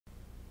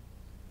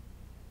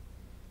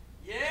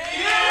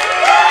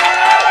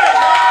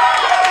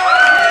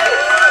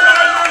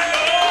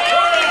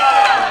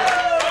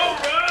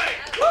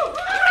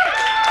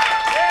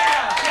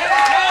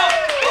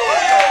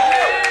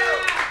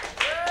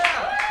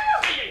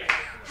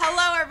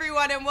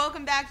everyone, and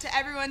welcome back to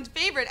everyone's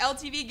favorite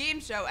LTV game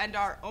show and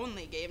our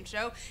only game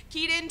show,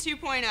 Keyed In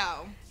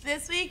 2.0.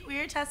 This week, we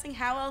are testing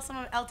how well some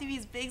of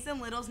LTV's bigs and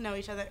littles know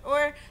each other,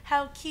 or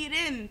how keyed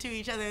in to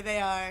each other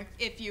they are,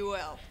 if you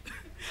will.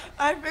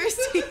 Our first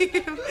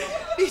team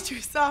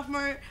features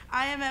sophomore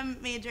IMM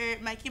major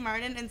Mikey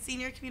Martin and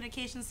senior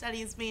communication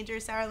studies major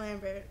Sara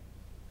Lambert.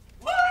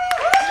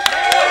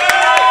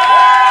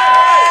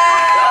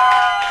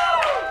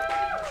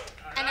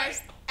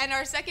 And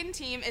our second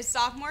team is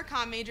sophomore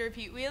comm major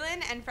Pete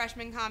Weiland and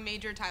freshman comm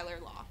major Tyler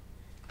Law.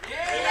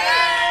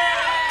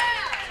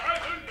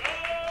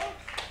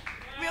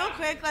 Real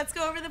quick, let's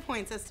go over the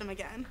point system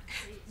again.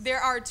 There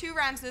are 2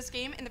 rounds to this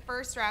game. In the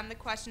first round, the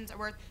questions are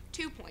worth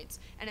 2 points,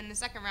 and in the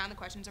second round, the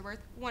questions are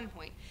worth 1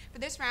 point. For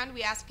this round,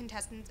 we ask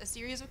contestants a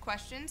series of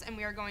questions, and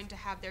we are going to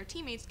have their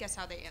teammates guess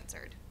how they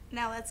answered.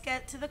 Now let's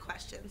get to the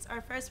questions.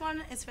 Our first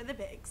one is for the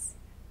bigs.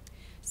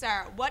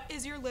 Sarah, what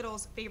is your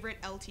little's favorite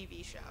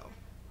LTV show?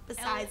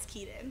 Besides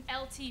keyed in.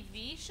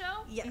 LTV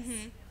show? Yes.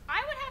 Mm-hmm.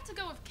 I would have to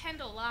go with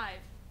Kendall Live.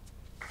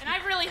 And I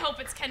really hope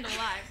it's Kendall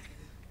Live.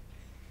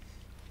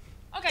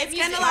 Okay, it's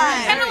Kendall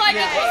Live. Kendall Live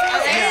equals.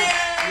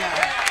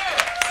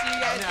 So you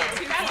guys get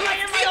 2 That's points. why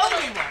you're my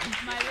only one.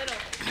 My little.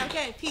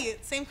 Okay,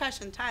 Pete, same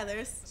question.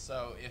 Tyler's.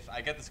 So if I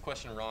get this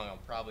question wrong, I'll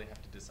probably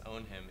have to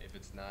disown him if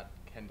it's not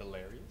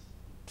Kendallarius.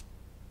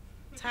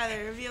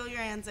 Tyler, reveal your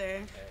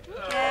answer.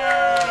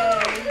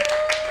 Yay.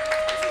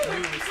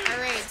 All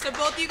right, so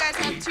both of you guys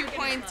have 2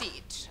 points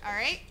each, all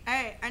right? All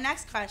right, our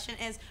next question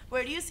is,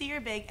 where do you see your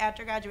big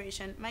after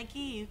graduation? Mikey,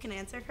 you can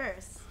answer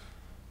first.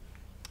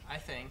 I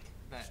think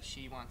that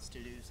she wants to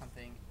do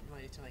something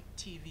related to like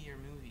TV or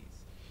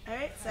movies. All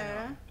right,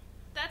 Sarah.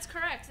 That's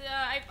correct.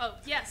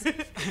 Yes.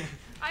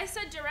 I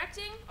said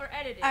directing or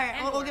editing. All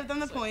right, we'll give them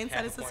the points.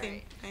 That is the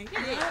same thing.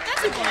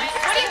 That's a point.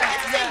 What do you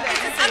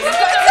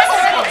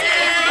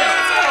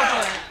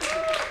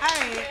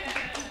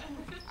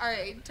All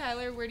right,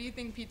 Tyler, where do you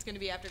think Pete's going to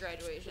be after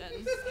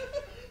graduation?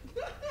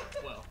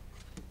 Well,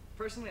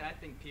 personally, I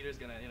think Peter's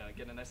gonna,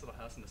 get a nice little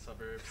house in the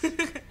suburbs,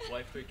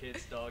 wife, 3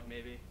 kids, dog,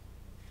 maybe.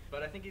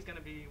 But I think he's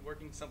gonna be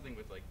working something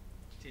with like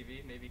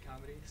TV, maybe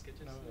comedy,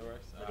 sketches. No, that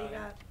works. What do you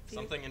got, Pete?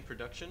 Something in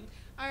production.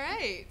 All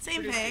right.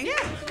 Same thing. Yeah.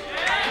 Have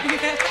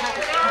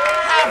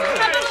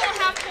a little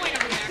half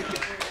point over there.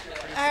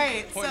 All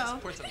right, so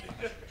Points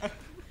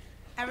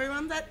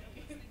everyone's at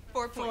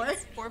 4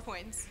 points. 4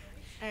 points.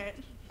 all right.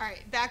 All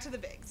right, back to the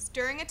bigs.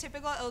 During a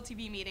typical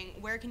LTV meeting,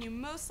 where can you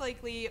most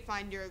likely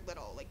find your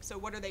little? Like, so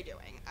what are they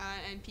doing?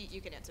 And Pete,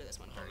 you can answer this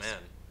one first. Oh man,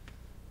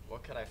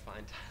 what could I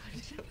find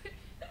Tyler doing?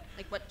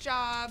 Like, what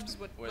jobs?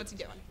 What's he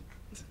doing?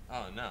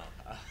 Oh no.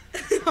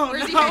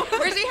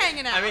 Where's he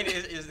hanging out? I mean,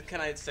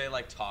 can I say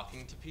like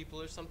talking to people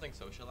or something,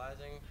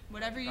 socializing?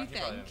 Whatever you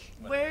think.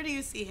 Where do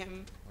you see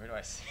him? Where do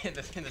I see in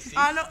the seats?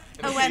 On In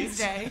the a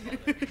Wednesday.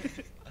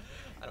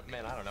 I don't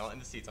know. In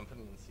the seats. I'm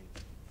putting in the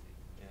seats.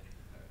 Yeah.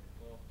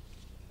 Well,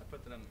 I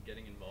put that I'm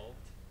getting involved.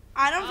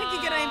 I don't think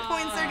you get any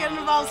points there getting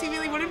involved. He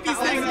really wouldn't be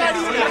sitting there.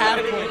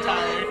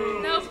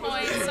 No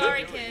points.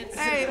 Sorry, kids.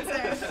 All right,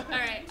 Sarah. All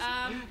right.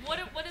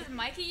 What is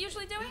Mikey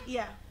usually doing?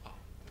 Yeah.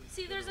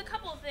 See, there's a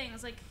couple of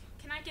things. Like,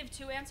 can I give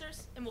 2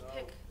 answers and we'll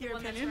pick the Your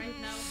one opinion? that's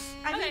right?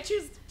 No. I Okay.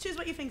 think choose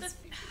what you think is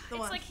the It's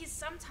one. like he's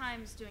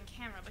sometimes doing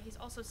camera, but he's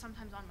also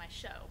sometimes on my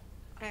show.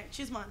 All right,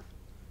 choose one.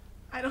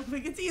 I don't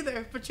think it's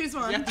either, but choose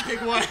one. You have to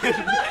pick one. Spoiler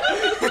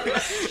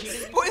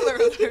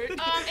alert.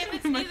 If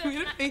it's neither,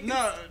 can I,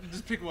 No,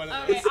 just pick one of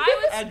okay, those.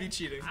 I'd be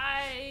cheating.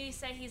 I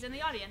say he's in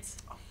the audience.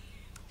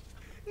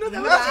 No,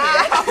 that was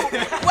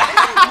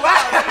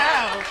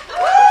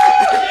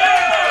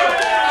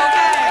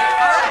Okay,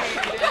 all right.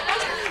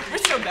 We're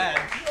so bad.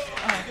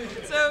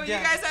 So you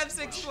guys have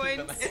 6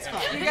 points. It's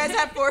fine. You guys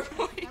have 4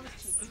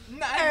 points.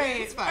 No, all right.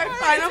 it's fine. Our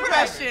final It's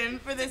question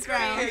for this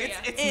round It's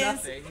is: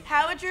 nothing.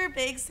 how would your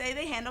bigs say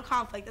they handle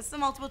conflict? This is a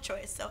multiple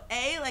choice. So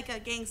A, like a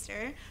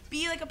gangster;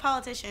 B, like a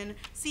politician;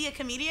 C, a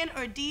comedian;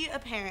 or D, a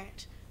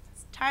parent.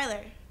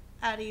 Tyler,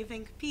 how do you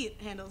think Pete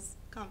handles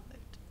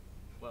conflict?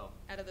 Well,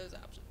 Out of those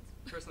options.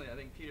 personally, I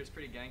think Peter's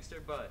pretty gangster,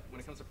 but when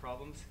it comes to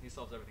problems, he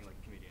solves everything like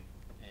a comedian.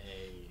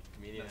 Hey,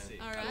 comedian. Let's see.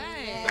 All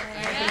right.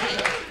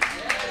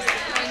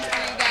 Points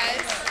for you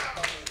guys.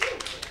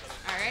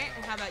 All right,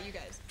 and how about you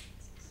guys?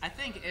 I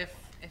think if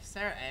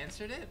Sarah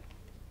answered it,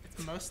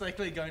 it's most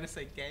likely going to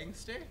say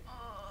gangster.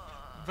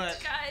 But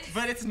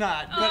it's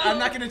not. But I'm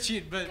not gonna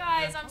cheat. But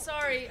Guys, I'm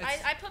sorry.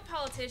 I put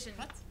politician.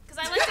 What? Because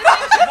I like to think. I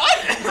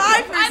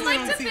I personally like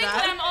don't to see think that.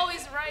 that I'm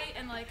always right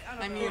and like I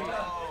don't know. mean,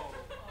 All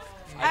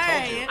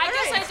right. I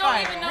guess it's I don't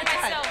fine. even know We're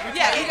tied. myself.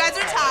 Yeah, you guys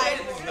are tied.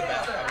 In the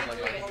back, I was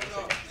like,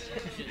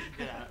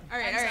 yeah. All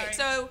right, I'm all right. sorry.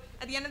 So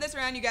at the end of this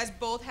round, you guys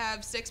both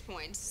have 6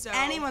 points. So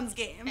Anyone's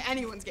game.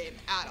 anyone's game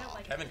at all.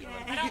 Kevin.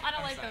 I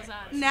don't like those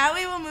odds. Now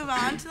we will move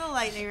on to the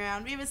lightning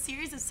round. We have a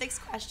series of 6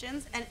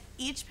 questions, and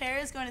each pair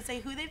is going to say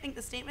who they think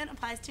the statement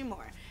applies to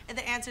more. If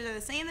the answers are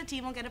the same, the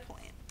team will get a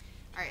point.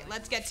 All right,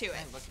 let's get to it.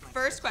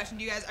 First question.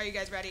 Are you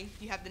guys ready?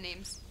 You have the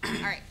names. All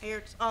right.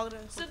 You're all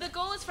gonna. So the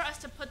goal is for us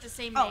to put the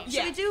same Oh, name.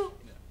 should we do?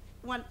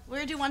 we're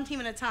gonna do one team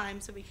at a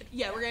time, so we could.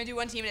 Yeah, we're gonna do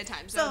one team at a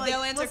time. So, So like,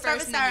 they'll answer we'll start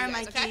first, with and Sara then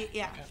and you guys, Mikey. okay?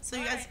 Yeah. So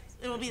you guys,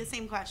 it will be the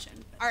same question.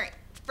 All right.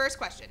 First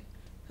question: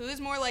 who is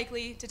more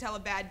likely to tell a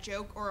bad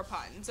joke or a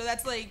pun? So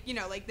that's like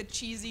like the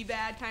cheesy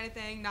bad kind of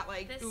thing, not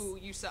like This- ooh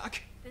you suck.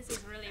 This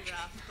is really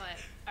rough, but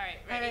all right,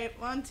 All ready? right,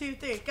 1, 2,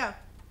 3, go.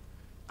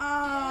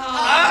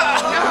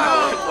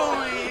 Oh,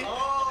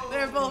 no point.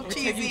 They're both We're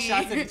cheesy. taking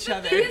shots at each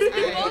other.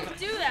 We both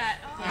do that.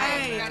 Oh. All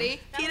right, Ready?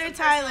 That was Peter, a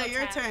Tyler, personal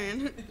your attack.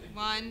 turn.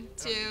 1,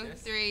 2,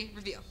 this. 3,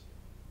 reveal.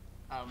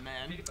 Oh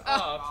man.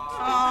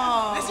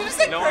 Oh. This is just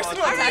like No one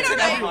personal wants to attacks do at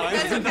that. everyone.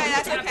 That's okay.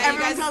 That's okay. You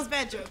Everyone guys tells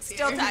bad jokes here.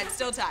 still tied.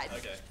 Still tied.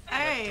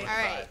 Okay. All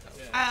right.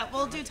 All right.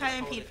 We'll do Tyler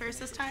and Pete first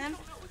this time.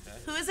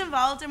 Who is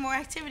involved in more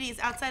activities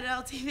outside of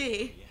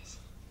LTV? Yes.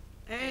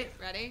 All right,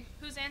 Ready?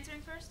 Who's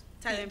answering first?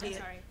 Tyler and I'm Pete.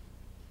 sorry.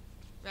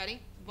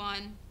 Ready?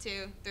 1,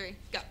 2, 3,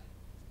 go.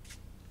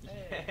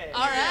 Hey.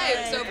 All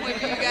right. So point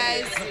for you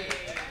guys.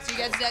 So you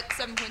guys get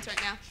 7 points right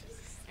now.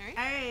 All right.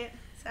 All right,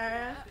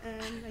 Sarah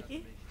and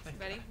Mikey.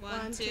 Ready? 1,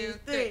 1, 2, 2,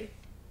 3. 3.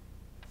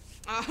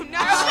 Oh no!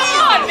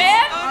 Come on,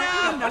 man!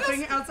 Oh no!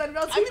 Nothing outside of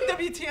I'm LTV. in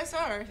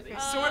WTSR.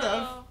 Sort of. Oh,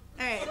 All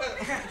right.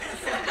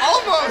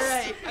 Almost. All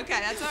right. Okay,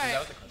 that's all right.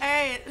 All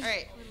right. All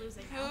right. we're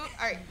losing Who? now.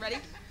 All right. Ready?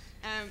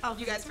 Oh,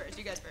 You guys first.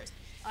 You guys first.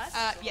 Us?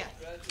 Yeah.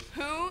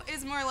 Who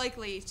is more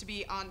likely to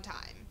be on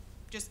time?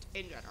 Just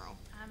in general.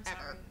 I'm ever.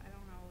 sorry. I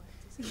don't know what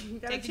to say. You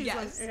gotta Take a choose guess.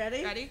 one. You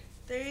ready? Ready?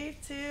 3,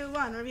 2,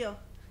 1. Reveal.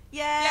 Yay!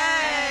 Yay!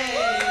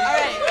 All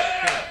right.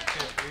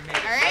 Good. We made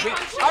it. All right.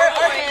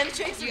 Our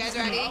handshakes You are guys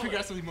just ready?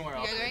 progressively more You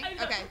often. guys ready? I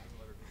know. Okay.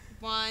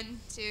 1,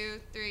 2,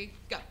 3,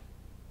 go.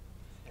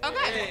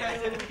 Okay. Hey, I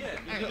did it again.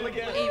 All right.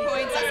 8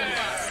 points.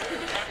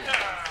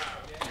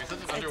 You're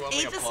such an underwhelming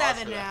 8 to applause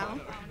 7 for that now.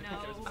 one.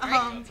 Oh,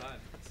 no.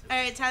 All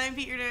right, Tyler and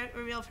Pete, you're to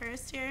reveal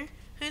first here.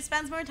 Who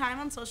spends more time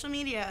on social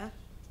media?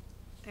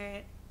 All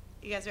right,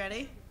 you guys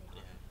ready?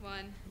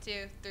 1,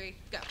 2, 3,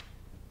 go.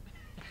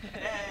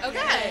 Okay. All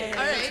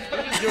right. All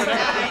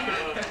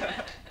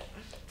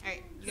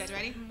right. You guys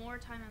ready? More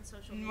time on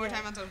social media. More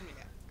time on social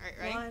media. All right.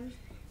 Ready? 1,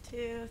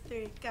 2,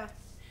 3, go.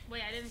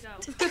 Wait, I didn't go.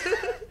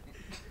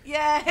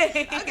 Yay!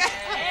 Okay.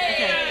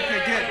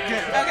 Okay,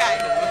 good. Okay.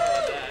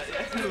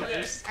 All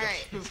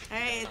right. All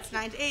right, it's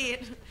 9 to 8.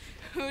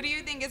 Who do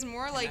you think is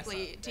more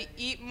likely to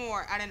eat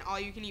more at an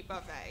all-you-can-eat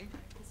buffet?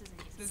 This isn't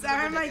easy. This is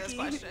Sarah a ridiculous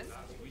Mikey. question.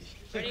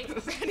 Ready?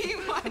 Ready?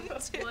 1,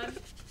 2. 1,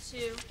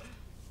 2.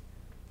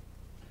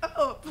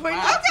 Oh, point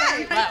Wow.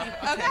 Okay.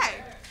 Wow. Okay.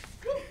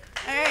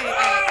 All right.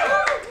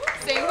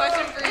 Same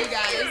question for you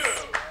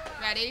guys.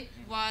 Ready?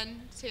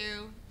 1,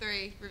 2,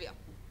 3. Reveal.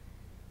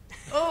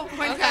 Oh,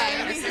 point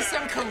Okay. This is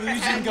some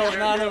collusion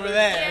going on over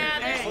there. Yeah,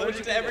 there's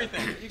Allergic to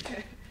everything.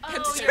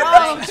 oh, true. you're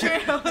Oh, right.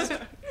 true. All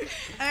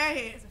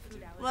right. It's a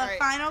food allergy. Well, Alright.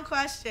 final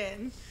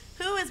question.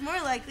 Who is more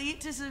likely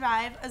to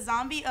survive a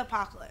zombie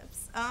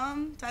apocalypse?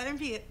 Tyler and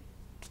Pete.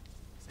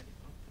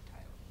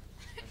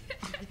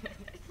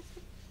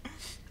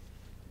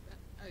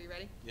 Are you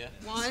ready? Yeah.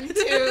 1, 2,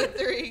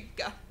 3.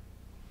 Go.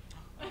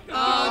 Oh You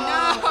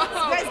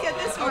guys get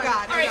this one. Oh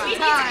God. All right, we need to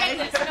Tie.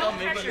 get this. No I'll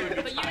make pressure,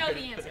 sure but you know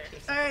the answer.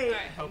 All right.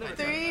 Hope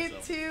 3,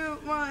 2,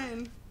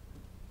 1.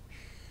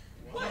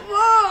 Whoa! All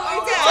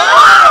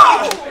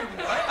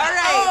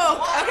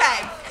right. Okay.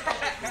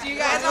 So you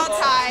guys all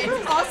tied.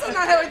 Also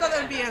not how we thought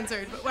that would be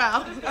answered, but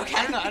wow. Okay.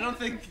 I don't know. I don't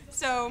think.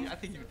 So I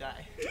think you would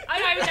die.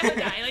 I would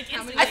definitely die. Like,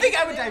 instantly. I think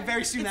I would die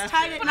very soon It's after.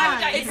 tied at But I would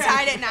 9. die. it's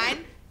tied at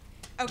 9.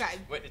 Okay.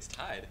 Wait, it's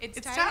tied. It's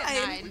It's tied tied.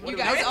 at 9. What You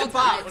do we guys do? all At the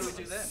bottom. tied. What do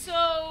we do then?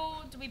 So,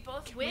 do we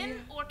both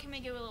win, or can we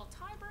give a little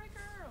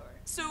tiebreaker, or?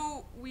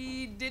 So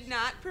we did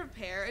not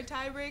prepare a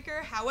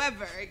tiebreaker.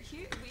 However,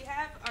 here we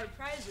have our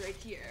prize right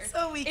here.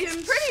 So we It's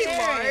can pretty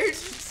share it. large.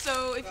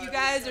 So if you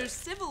guys are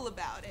civil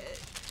about it,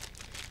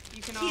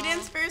 you can all.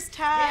 Keaton's first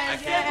tie.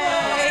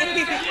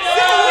 Yeah.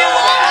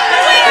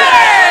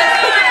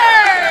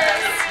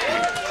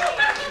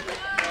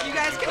 You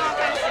guys can all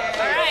kind of share.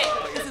 All right.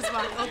 This is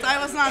wild. I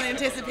was not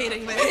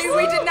anticipating this.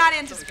 We did not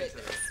anticipate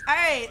this. All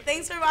right,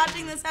 thanks for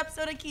watching this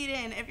episode of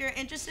Keaton. If you're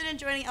interested in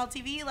joining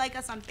LTV, like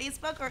us on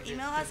Facebook or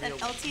email us at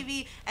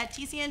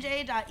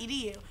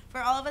ltv@tcnj.edu. For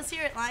all of us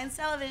here at Lions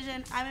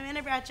Television, I'm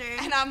Amanda Bratcher.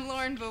 And I'm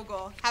Lauren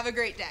Vogel. Have a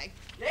great day.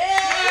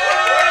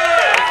 Yeah!